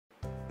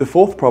The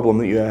fourth problem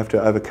that you have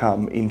to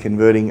overcome in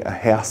converting a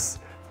house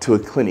to a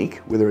clinic,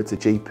 whether it's a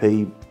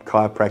GP,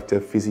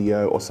 chiropractor,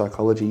 physio or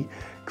psychology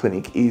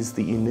clinic, is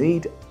that you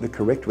need the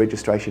correct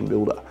registration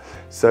builder.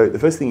 So the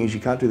first thing is you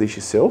can't do this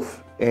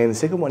yourself, and the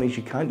second one is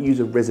you can't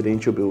use a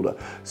residential builder.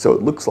 So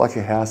it looks like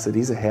a house, it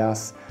is a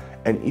house,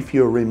 and if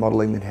you're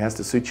remodeling the house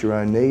to suit your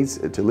own needs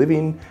to live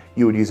in,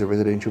 you would use a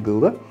residential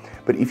builder.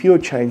 But if you're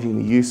changing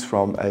the use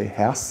from a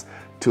house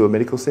to a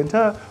medical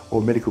centre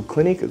or medical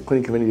clinic, a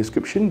clinic of any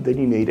description, then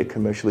you need a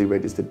commercially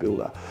registered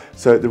builder.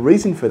 So the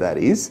reason for that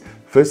is,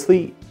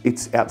 firstly,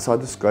 it's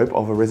outside the scope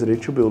of a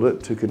residential builder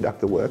to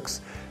conduct the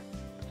works.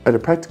 At a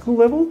practical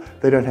level,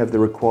 they don't have the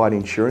required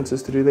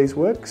insurances to do these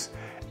works.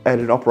 At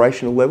an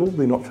operational level,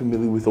 they're not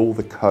familiar with all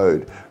the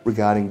code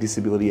regarding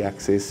disability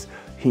access,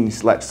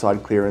 hinge latch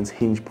side clearance,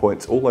 hinge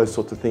points, all those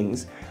sorts of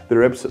things that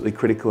are absolutely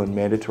critical and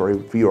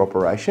mandatory for your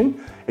operation.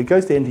 It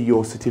goes down to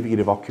your certificate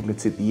of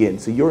occupancy at the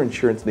end, so your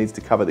insurance needs to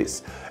cover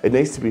this. It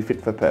needs to be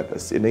fit for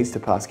purpose, it needs to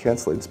pass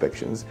council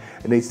inspections,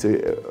 it needs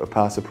to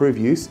pass approved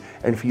use,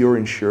 and for your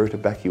insurer to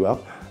back you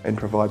up and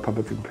provide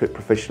public and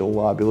professional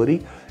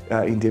liability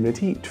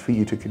indemnity for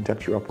you to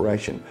conduct your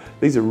operation.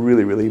 These are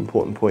really, really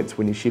important points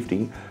when you're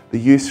shifting the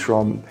use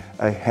from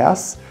a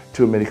house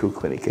to a medical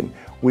clinic. And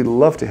we'd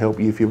love to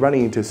help you if you're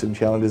running into some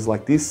challenges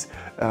like this,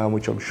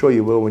 which I'm sure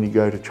you will when you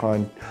go to try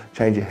and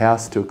change a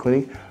house to a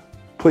clinic.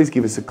 Please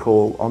give us a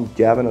call. I'm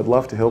Gavin. I'd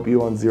love to help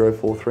you on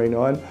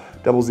 0439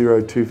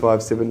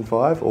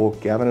 002575 or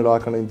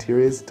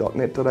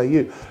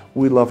gavin@iconinteriors.net.au.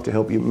 We'd love to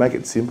help you, make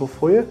it simple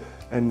for you,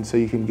 and so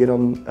you can get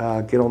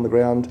on the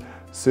ground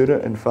sooner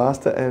and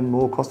faster and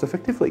more cost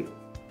effectively.